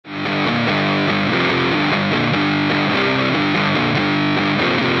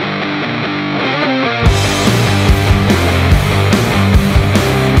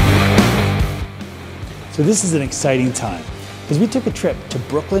So this is an exciting time because we took a trip to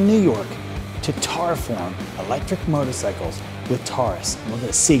Brooklyn, New York to Tarform electric motorcycles with Taurus. And we're going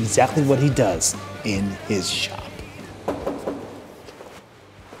to see exactly what he does in his shop.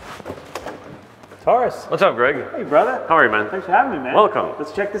 Taurus. What's up, Greg? Hey, brother. How are you, man? Thanks for having me, man. Welcome.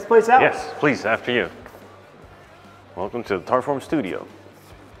 Let's check this place out. Yes, please, after you. Welcome to the Tarform studio.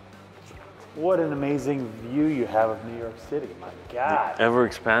 What an amazing view you have of New York City. My God. The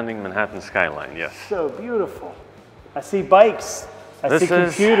ever-expanding Manhattan skyline, yes. So beautiful. I see bikes. I see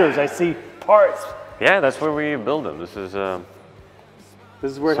computers. I see parts. Yeah, that's where we build them. This is where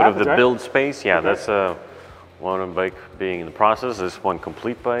it sort happens, of the right? build space. Yeah, Okay. that's one bike being in the process. This one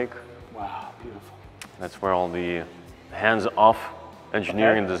complete bike. Wow, beautiful. That's where all the hands-off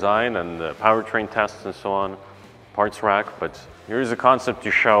engineering and design and the powertrain tests and so on, parts rack. But here's a concept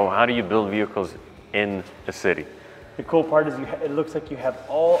to show how do you build vehicles in a city. The cool part is it looks like you have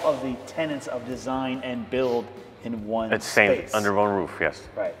all of the tenets of design and build in one space. Under one roof, yes.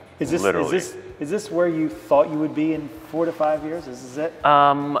 Right. Is this where you thought you would be in 4 to 5 years? This is it?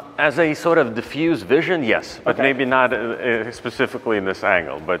 As a sort of diffuse vision, yes, but Okay. maybe not specifically in this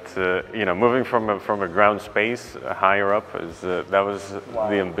angle. But you know, moving from a ground space higher up is that was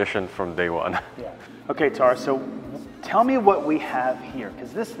the ambition from day one. Yeah. Okay, Tar. So tell me what we have here,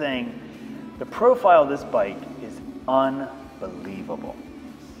 because this thing, the profile of this bike is unbelievable.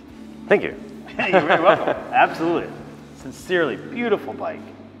 Thank you. You're very welcome. Absolutely. Sincerely, beautiful bike.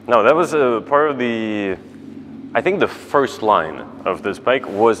 No, that was part of the. I think the first line of this bike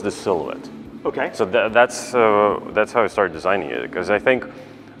was the silhouette. Okay. So that's how I started designing it, because I think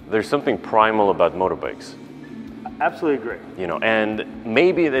there's something primal about motorbikes. Absolutely agree. You know, and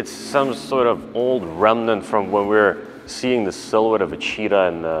maybe it's some sort of old remnant from when we were seeing the silhouette of a cheetah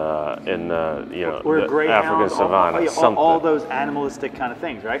in you know, the African savanna. All those animalistic kind of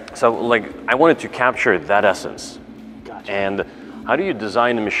things, right? So like I wanted to capture that essence. Gotcha. And how do you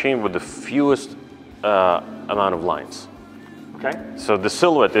design a machine with the fewest amount of lines? Okay. So the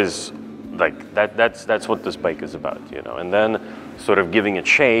silhouette is like that's what this bike is about, you know, and then sort of giving it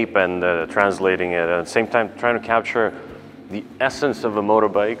shape and translating it, and at the same time trying to capture the essence of a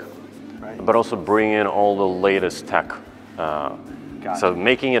motorbike, Right. but also bring in all the latest tech. Gotcha. So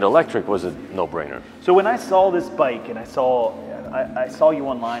making it electric was a no-brainer. So when I saw this bike and I saw you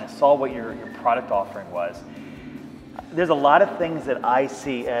online, I saw what your product offering was. There's a lot of things that I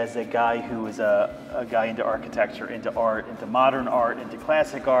see as a guy who is a guy into architecture, into art, into modern art, into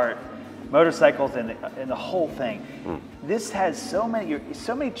classic art, motorcycles, and the whole thing. This has so many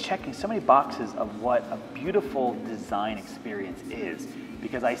boxes of what a beautiful design experience is,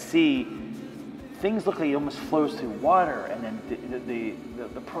 because I see things look like it almost flows through water, and then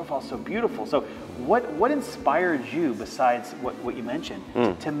the profile's so beautiful. So what inspired you, besides what you mentioned,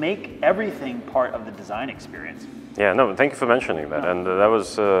 to make everything part of the design experience? Yeah, no, thank you for mentioning that. And that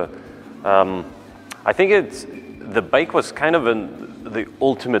was, I think the bike was kind of the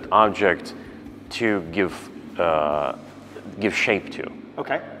ultimate object to give shape to.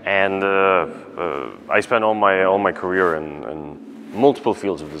 Okay. And I spent all my career in multiple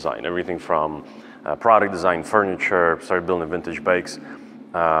fields of design, everything from product design, furniture, started building vintage bikes.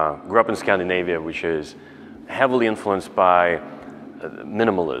 Grew up in Scandinavia, which is heavily influenced by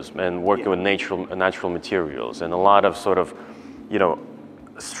minimalism and working with natural materials, and a lot of sort of, you know,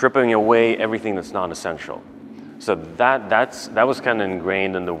 stripping away everything that's not essential. So that was kind of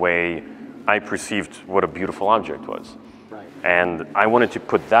ingrained in the way I perceived what a beautiful object was. Right. And I wanted to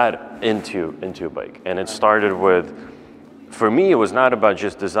put that into a bike. And it started with, for me, it was not about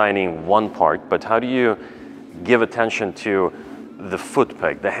just designing one part, but how do you give attention to the foot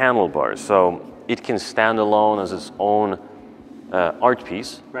peg, the handlebars, so it can stand alone as its own art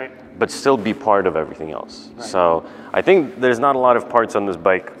piece, right, but still be part of everything else. Right. So I think there's not a lot of parts on this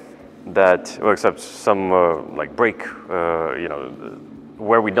bike that, well, except some like brake, you know,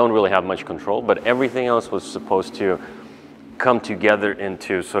 where we don't really have much control, but everything else was supposed to come together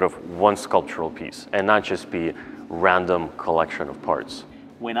into sort of one sculptural piece and not just be random collection of parts.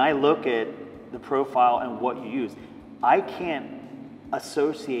 When I look at the profile and what you use, I can't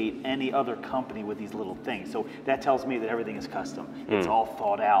associate any other company with these little things. So that tells me that everything is custom. It's all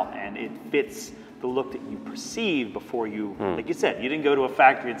thought out, and it fits the look that you perceive before you, like you said, you didn't go to a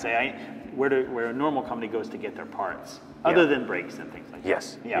factory and say, where a normal company goes to get their parts, other than brakes and things like that.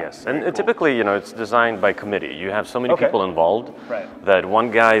 Yes, Yeah, yes. very And cool. Typically, you know, it's designed by committee. You have so many people involved that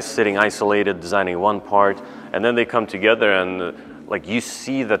one guy is sitting isolated designing one part, and then they come together and like you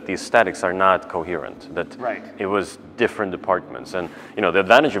see that the aesthetics are not coherent, that it was different departments. And you know, the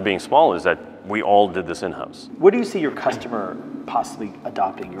advantage of being small is that we all did this in-house. Where do you see your customer possibly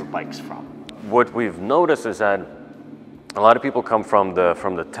adopting your bikes from? what we've noticed is that a lot of people come from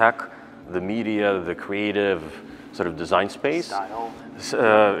the tech, the media, the creative sort of design space. Style.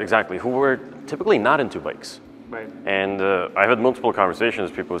 Exactly, who were typically not into bikes. Right. And I've had multiple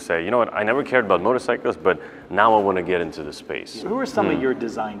conversations, people who say, you know what, I never cared about motorcycles, but now I want to get into the space. Who are some of your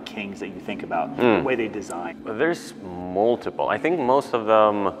design kings that you think about, the way they design? There's multiple. I think most of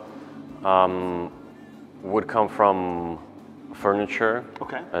them would come from furniture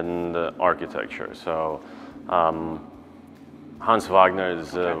and architecture. So Hans Wagner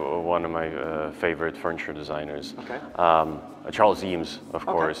is one of my favorite furniture designers. Charles Eames, of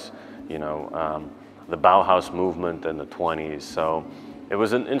course, you know, the Bauhaus movement in the 20s. So it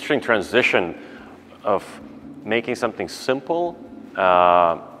was an interesting transition of making something simple,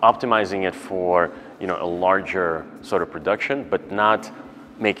 optimizing it for, you know, a larger sort of production, but not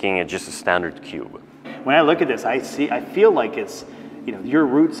making it just a standard cube. When I look at this, I feel like it's, you know, your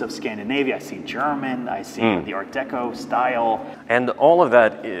roots of Scandinavia. I see German, I see the Art Deco style. And all of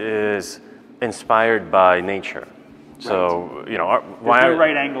that is inspired by nature. So, you know, why there's no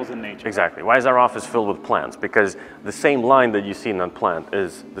right angles in nature. Exactly. Why is our office filled with plants? Because the same line that you see in that plant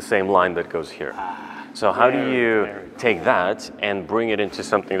is the same line that goes here. So how do you take that and bring it into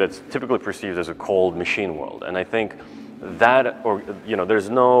something that's typically perceived as a cold machine world? And I think that, or, you know,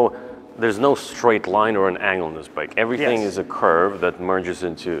 there's no straight line or an angle in this bike. Everything is a curve that merges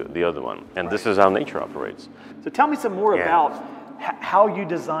into the other one. And this is how nature operates. So tell me some more about how you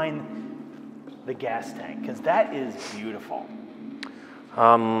design the gas tank, because that is beautiful.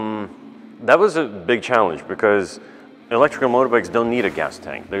 That was a big challenge because electrical motorbikes don't need a gas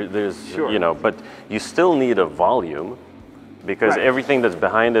tank. There's, you know, but you still need a volume because everything that's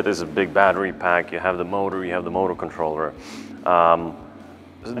behind it is a big battery pack. You have the motor, you have the motor controller.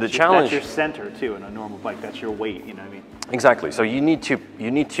 The challenge. That's your center too in a normal bike. That's your weight. You know what I mean? Exactly. So you need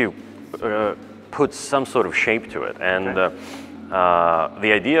to put some sort of shape to it, and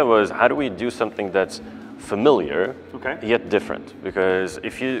the idea was, how do we do something that's familiar yet different? Because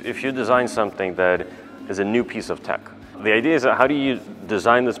if you design something that is a new piece of tech, the idea is that how do you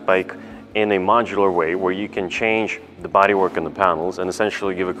design this bike in a modular way where you can change the bodywork and the panels and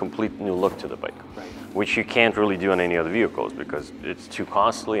essentially give a complete new look to the bike, which you can't really do on any other vehicles because it's too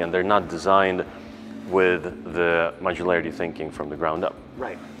costly and they're not designed with the modularity thinking from the ground up.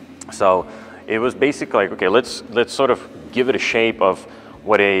 So it was basically like, okay, let's sort of give it a shape of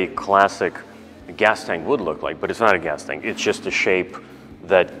what a classic gas tank would look like, but it's not a gas tank. It's just a shape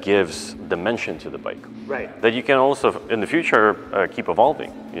that gives dimension to the bike. That you can also, in the future, keep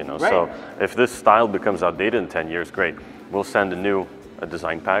evolving, you know. So if this style becomes outdated in 10 years, great. We'll send a new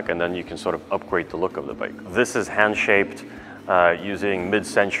design pack and then you can sort of upgrade the look of the bike. This is hand-shaped using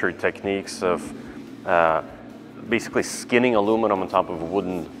mid-century techniques of basically skinning aluminum on top of a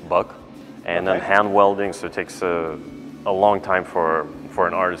wooden buck and then hand welding, so it takes a long time for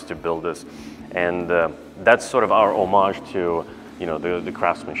an artist to build this. And that's sort of our homage to, you know, the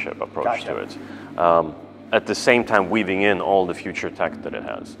craftsmanship approach to it. At the same time weaving in all the future tech that it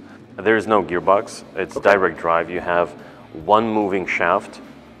has. There is no gearbox, it's direct drive. You have one moving shaft,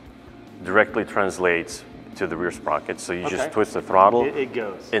 directly translates to the rear sprocket, so you just twist the throttle, it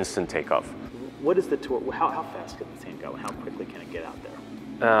goes. Instant takeoff. What is the torque? How fast can the thing go? How quickly can it get out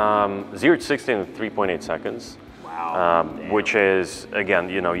there? 0 to 60 in 3.8 seconds. Wow. Which is, again,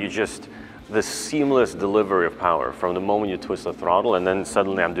 you know, the seamless delivery of power from the moment you twist the throttle and then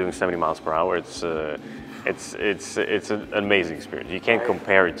suddenly I'm doing 70 miles per hour. It's an amazing experience. You can't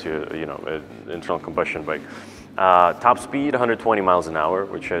compare it to, you know, an internal combustion bike. Top speed, 120 miles an hour,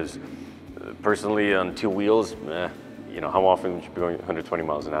 which is personally on two wheels, you know, how often would you be going 120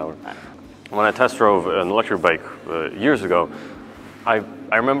 miles an hour? When I test drove an electric bike years ago, I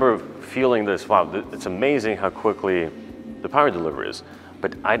remember feeling this, wow, it's amazing how quickly the power delivery is,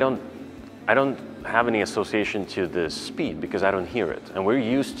 but I don't have any association to the speed because I don't hear it. And we're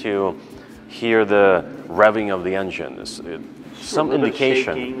used to hear the revving of the engine, some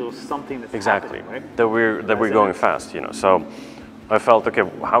indication, shaking, something that's happening, right? that we're going fast, you know. So I felt, okay,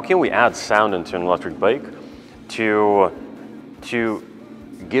 how can we add sound into an electric bike to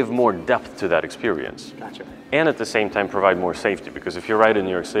give more depth to that experience? And at the same time provide more safety, because if you ride in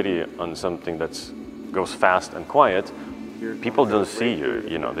New York City on something that goes fast and quiet, people don't see you,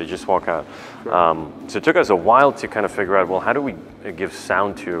 you know, they just walk out. So it took us a while to kind of figure out, well, how do we give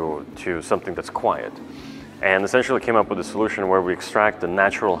sound to something that's quiet? And essentially came up with a solution where we extract the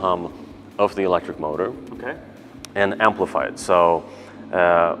natural hum of the electric motor and amplify it. So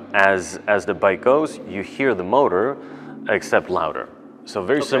as the bike goes, you hear the motor except louder. So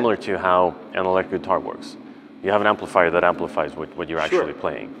very similar to how an electric guitar works. You have an amplifier that amplifies what you're actually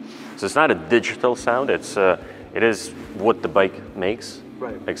playing. So it's not a digital sound. It is what the bike makes,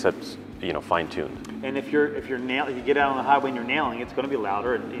 except fine-tuned. And if you get out on the highway and you're nailing, it's going to be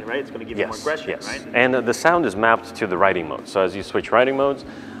louder, and right? It's going to give you more aggression, right? And the sound is mapped to the riding mode. So as you switch riding modes,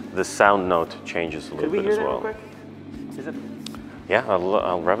 the sound note changes a little bit as well. Could we hear that real quick? Is it? Yeah,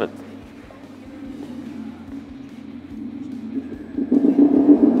 I'll rev it.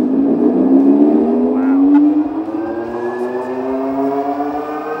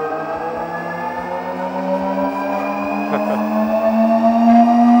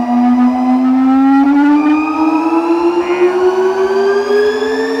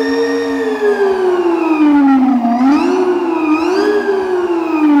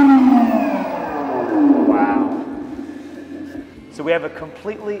 So we have a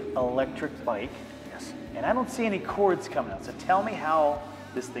completely electric bike. Yes. And I don't see any cords coming out. So tell me how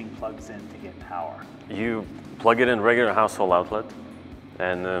this thing plugs in to get power. You plug it in regular household outlet,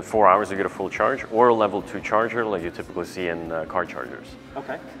 and in 4 hours you get a full charge, or a level 2 charger like you typically see in car chargers.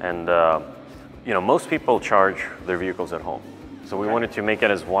 Okay. And most people charge their vehicles at home. So we wanted to make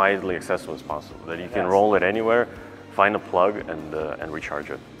it as widely accessible as possible, that you can roll it anywhere, find a plug, and recharge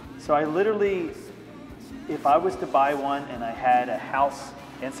it. So I literally, if I was to buy one and I had a house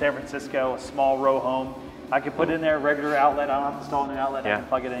in San Francisco, a small row home, I could put it in there, regular outlet. I don't have to install an outlet. I can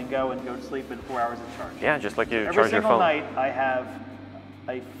plug it in and go to sleep in 4 hours of charge. Yeah, just like you charge your phone. Every single night, I have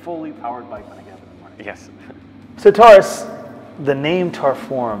a fully powered bike when I get up in the morning. Yes. So Taurus, the name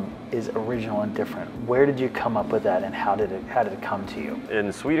Tarform is original and different. Where did you come up with that, and how did it come to you?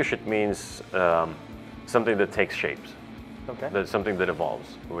 In Swedish, it means something that takes shapes. Okay. That's something that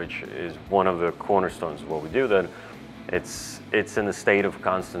evolves, which is one of the cornerstones of what we do. That it's in a state of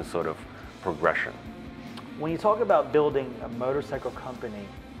constant sort of progression. When you talk about building a motorcycle company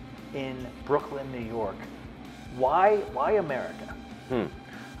in Brooklyn, New York, why America?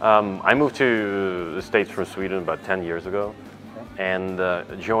 I moved to the States from Sweden about 10 years ago, and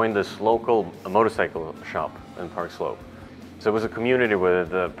joined this local motorcycle shop in Park Slope. So it was a community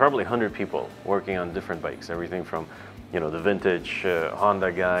with probably 100 people working on different bikes, everything from the vintage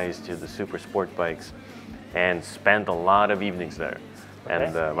Honda guys to the super sport bikes, and spent a lot of evenings there. Okay.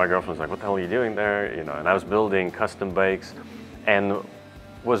 And my girlfriend was like, "What the hell are you doing there?" And I was building custom bikes, and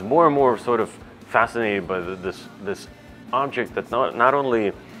was more and more sort of fascinated by this object that not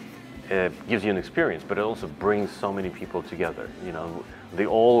only gives you an experience, but it also brings so many people together. They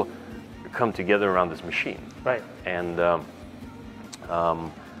all come together around this machine. Right. And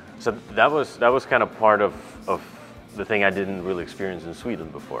so that was kind of part of the thing I didn't really experience in Sweden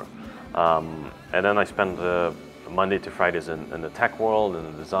before. And then I spent Monday to Fridays in the tech world and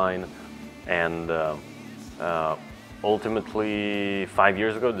the design, and ultimately 5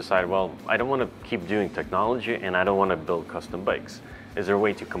 years ago decided, well, I don't want to keep doing technology and I don't want to build custom bikes. Is there a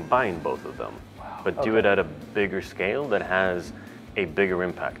way to combine both of them, but do it at a bigger scale that has a bigger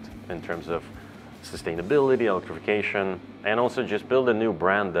impact in terms of sustainability, electrification, and also just build a new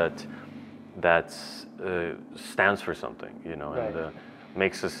brand that stands for something, and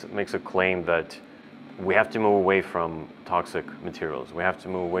makes a claim that we have to move away from toxic materials. We have to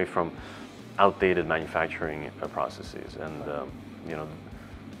move away from outdated manufacturing processes, and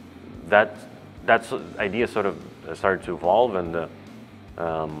that idea sort of started to evolve, and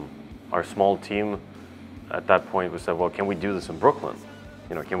our small team at that point we said, well, can we do this in Brooklyn?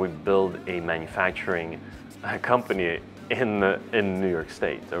 Can we build a manufacturing company in New York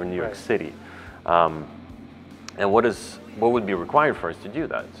State or New York City? And what would be required for us to do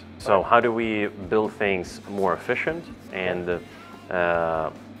that? So how do we build things more efficient, and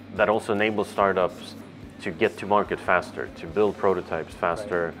that also enables startups to get to market faster, to build prototypes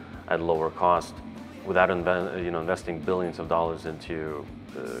faster at lower cost, without investing billions of dollars into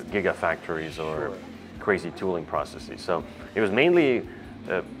gigafactories or crazy tooling processes. So it was mainly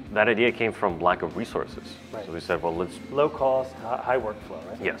that idea came from lack of resources. Right. So we said, well, let's low cost, high workflow,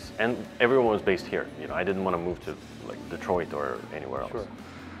 right? Yes, and everyone was based here. I didn't want to move to like Detroit or anywhere else. Sure.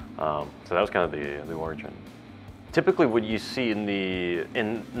 So that was kind of the origin. Typically, what you see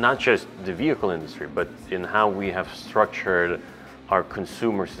in not just the vehicle industry, but in how we have structured our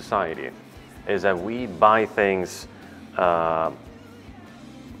consumer society, is that we buy things. We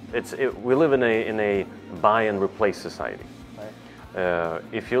live in a buy and replace society.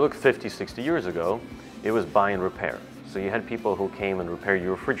 If you look 50, 60 years ago, it was buy and repair. So you had people who came and repaired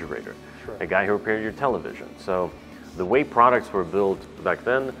your refrigerator, a guy who repaired your television. So the way products were built back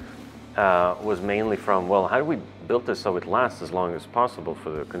then was mainly from, well, how do we build this so it lasts as long as possible for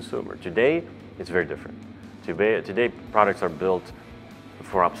the consumer? Today, it's very different. Today products are built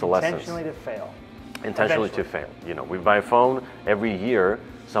for obsolescence. Intentionally to fail. intentionally to fail. You know, we buy a phone every year.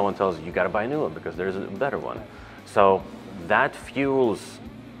 Someone tells you got to buy a new one because there's a better one. So that fuels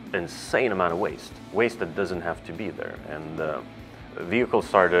insane amount of waste that doesn't have to be there. And vehicles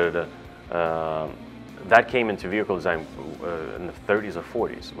started. That came into vehicle design in the 30s or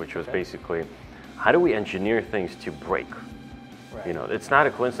 40s, which was basically, how do we engineer things to break? Right. You know, it's not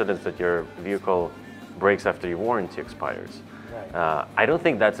a coincidence that your vehicle breaks after your warranty expires. Right. I don't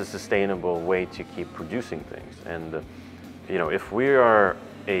think that's a sustainable way to keep producing things. And you know, if we are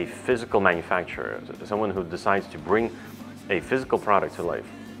a physical manufacturer, someone who decides to bring a physical product to life,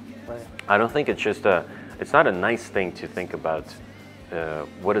 Right. I don't think it's just it's not a nice thing to think about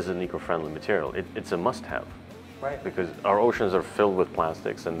what is an eco-friendly material. It's a must-have. Right. Because our oceans are filled with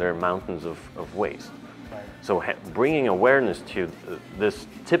plastics and they're mountains of waste. Right. So bringing awareness to this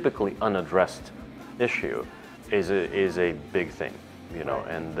typically unaddressed issue is a big thing, you know.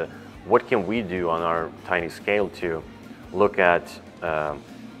 Right. And what can we do on our tiny scale to look at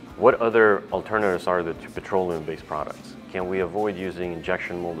what other alternatives are there to petroleum-based products? Can we avoid using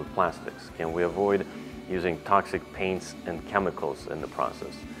injection molded plastics? Can we avoid using toxic paints and chemicals in the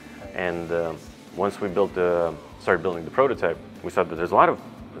process? Right. And once we started building the prototype, we saw that there's a lot of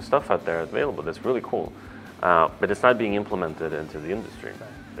stuff out there available that's really cool, but it's not being implemented into the industry.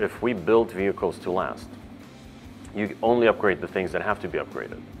 Right. If we build vehicles to last, you only upgrade the things that have to be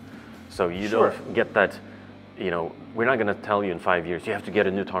upgraded. So you don't get that, you know, we're not going to tell you in 5 years, you have to get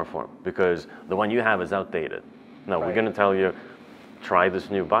a new Tarform because the one you have is outdated. No, we're going to tell you, try this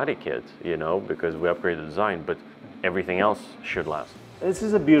new body kit, you know, because we upgraded the design, but everything else should last. This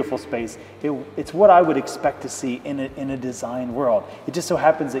is a beautiful space. It's what I would expect to see in a design world. It just so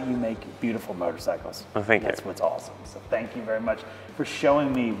happens that you make beautiful motorcycles. Well, thank you. That's what's awesome. So thank you very much for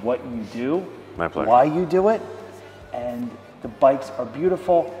showing me what you do, My pleasure. why you do it, and the bikes are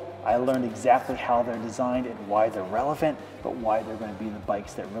beautiful. I learned exactly how they're designed and why they're relevant, but why they're going to be the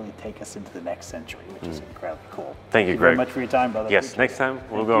bikes that really take us into the next century, which is incredibly cool. Thank you, very Greg. much for your time, brother. Yes, next time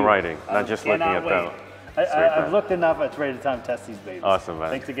we'll go you. riding, not just looking at Cannot them. I've looked enough. It's ready to test these babies. Awesome, man.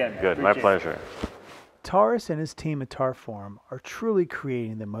 Thanks again, man. Good, my Appreciate it. pleasure. Taurus and his team at Tarform are truly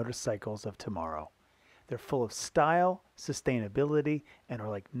creating the motorcycles of tomorrow. They're full of style, sustainability, and are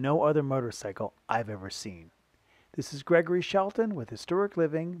like no other motorcycle I've ever seen. This is Gregory Shelton with Historic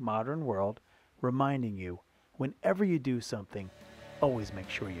Living, Modern World, reminding you, whenever you do something, always make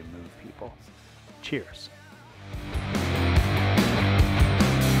sure you move people. Cheers.